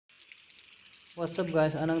What's up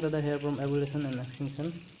guys, Anang here from Evolution and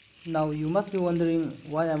Extinction. Now you must be wondering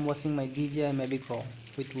why I'm washing my DJI Mavic Pro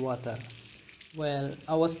with water. Well,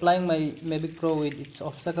 I was flying my Mavic Pro with its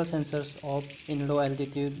obstacle sensors off in low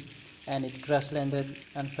altitude and it crash landed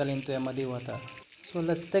and fell into a muddy water. So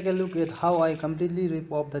let's take a look at how I completely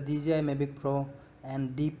rip off the DJI Mavic Pro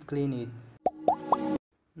and deep clean it.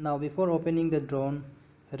 Now before opening the drone,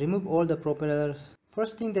 remove all the propellers.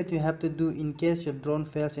 First thing that you have to do in case your drone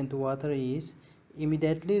falls into water is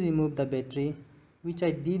immediately remove the battery, which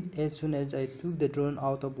I did as soon as I took the drone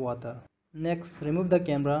out of water. Next, remove the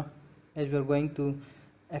camera as we are going to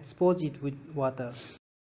expose it with water.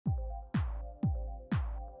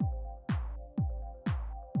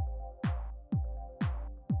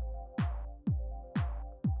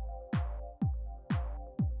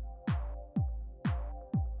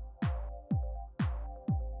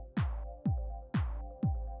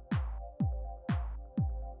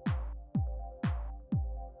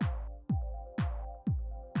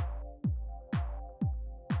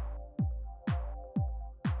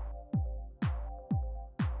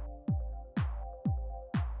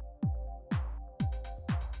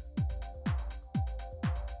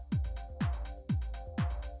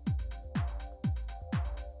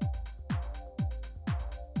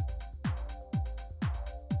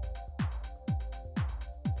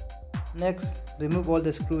 Next, remove all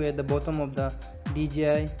the screw at the bottom of the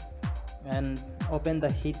DJI and open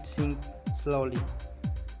the heat sink slowly.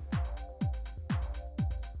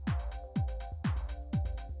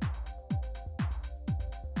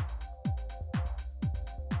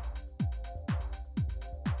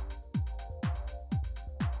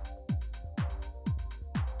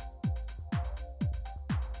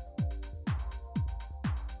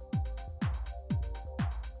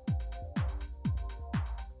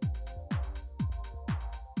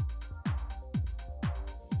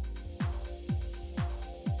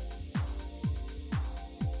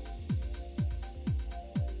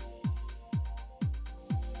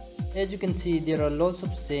 As you can see, there are lots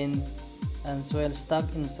of sand and soil stuck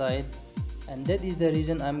inside, and that is the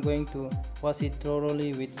reason I'm going to wash it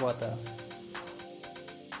thoroughly with water.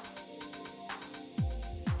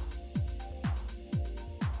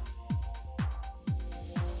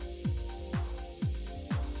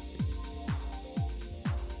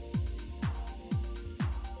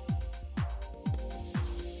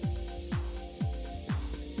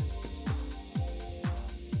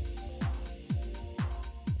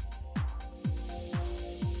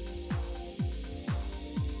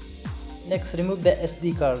 Next, remove the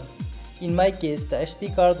SD card. In my case, the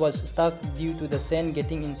SD card was stuck due to the sand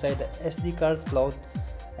getting inside the SD card slot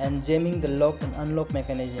and jamming the lock and unlock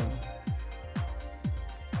mechanism.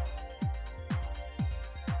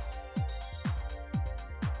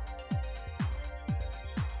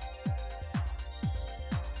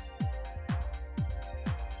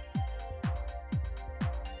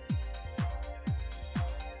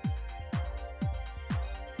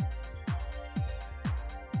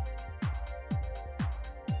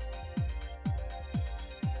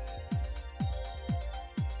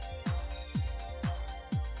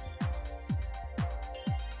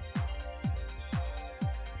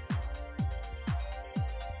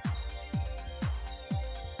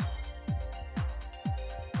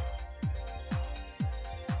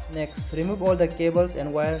 Next, remove all the cables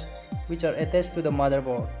and wires which are attached to the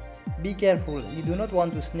motherboard. Be careful, you do not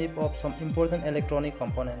want to snip off some important electronic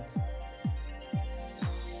components.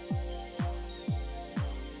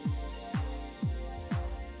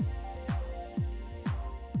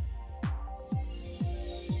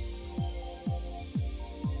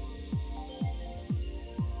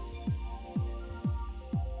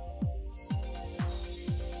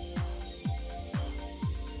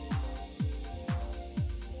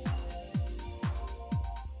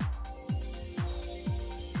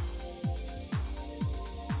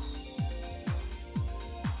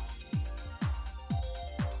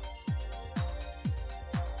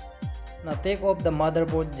 Now take off the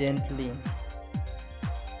motherboard gently.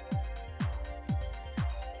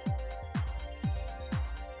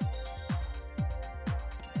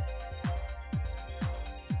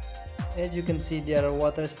 As you can see, there are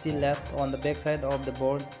water still left on the backside of the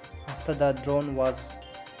board after the drone was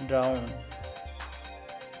drowned.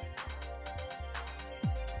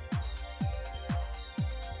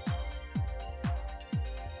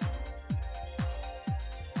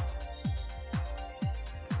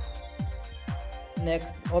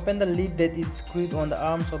 Next, open the lid that is screwed on the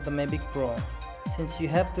arms of the Mavic Pro, since you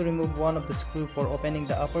have to remove one of the screws for opening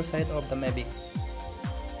the upper side of the Mavic.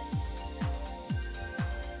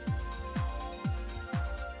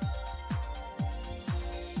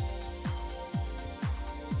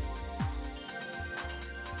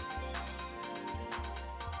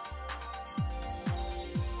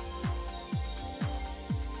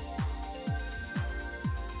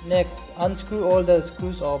 Next, unscrew all the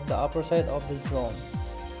screws of the upper side of the drone.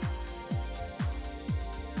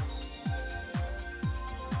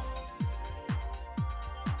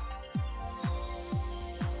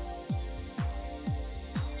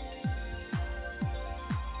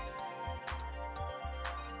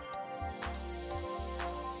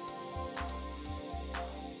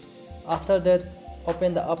 After that,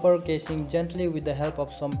 open the upper casing gently with the help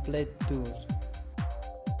of some plate tools.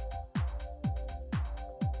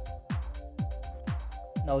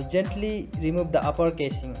 Now gently remove the upper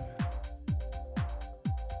casing.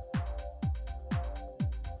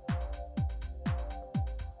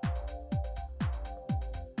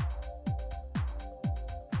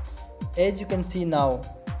 As you can see now,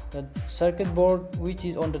 the circuit board which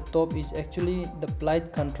is on the top is actually the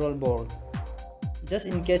flight control board. Just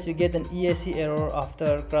in case you get an ESC error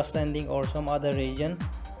after crash landing or some other region,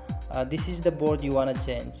 this is the board you wanna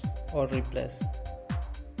change or replace.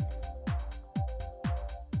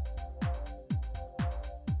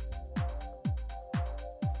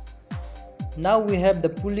 Now we have the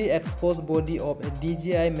fully exposed body of a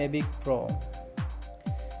DJI Mavic Pro.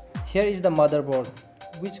 Here is the motherboard,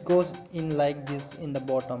 which goes in like this in the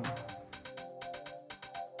bottom.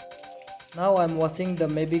 Now I am washing the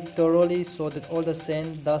Mavic thoroughly so that all the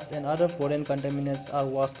sand, dust and other foreign contaminants are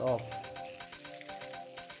washed off.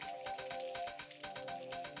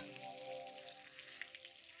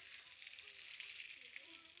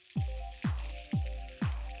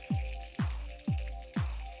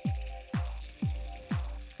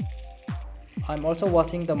 I am also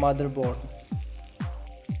washing the motherboard.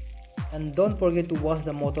 And don't forget to wash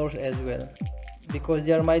the motors as well, because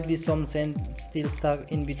there might be some sand still stuck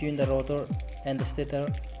in between the rotor and the stator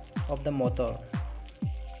of the motor.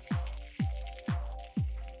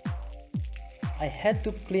 I had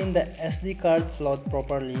to clean the SD card slot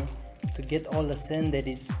properly to get all the sand that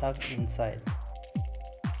is stuck inside.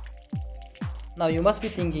 Now you must be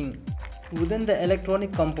thinking, wouldn't the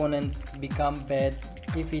electronic components become bad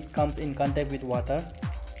if it comes in contact with water?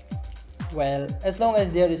 Well, as long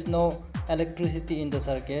as there is no electricity in the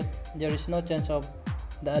circuit, there is no chance of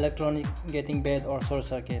the electronic getting bad or short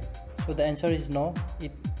circuit. So the answer is no,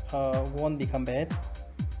 it won't become bad.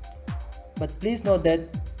 But please note that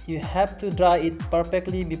you have to dry it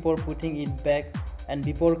perfectly before putting it back and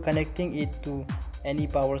before connecting it to any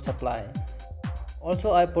power supply.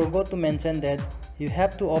 Also, I forgot to mention that you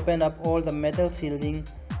have to open up all the metal shielding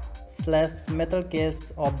 / metal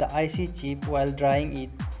case of the IC chip while drying it,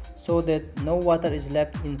 so that no water is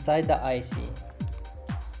left inside the IC.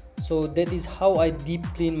 So that is how I deep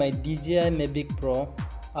clean my DJI Mavic Pro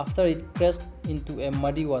after it crashed into a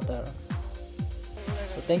muddy water.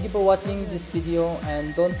 So thank you for watching this video,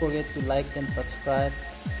 and don't forget to like and subscribe.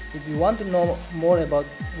 If you want to know more about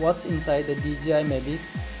what's inside the DJI Mavic,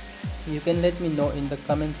 you can let me know in the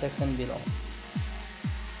comment section below.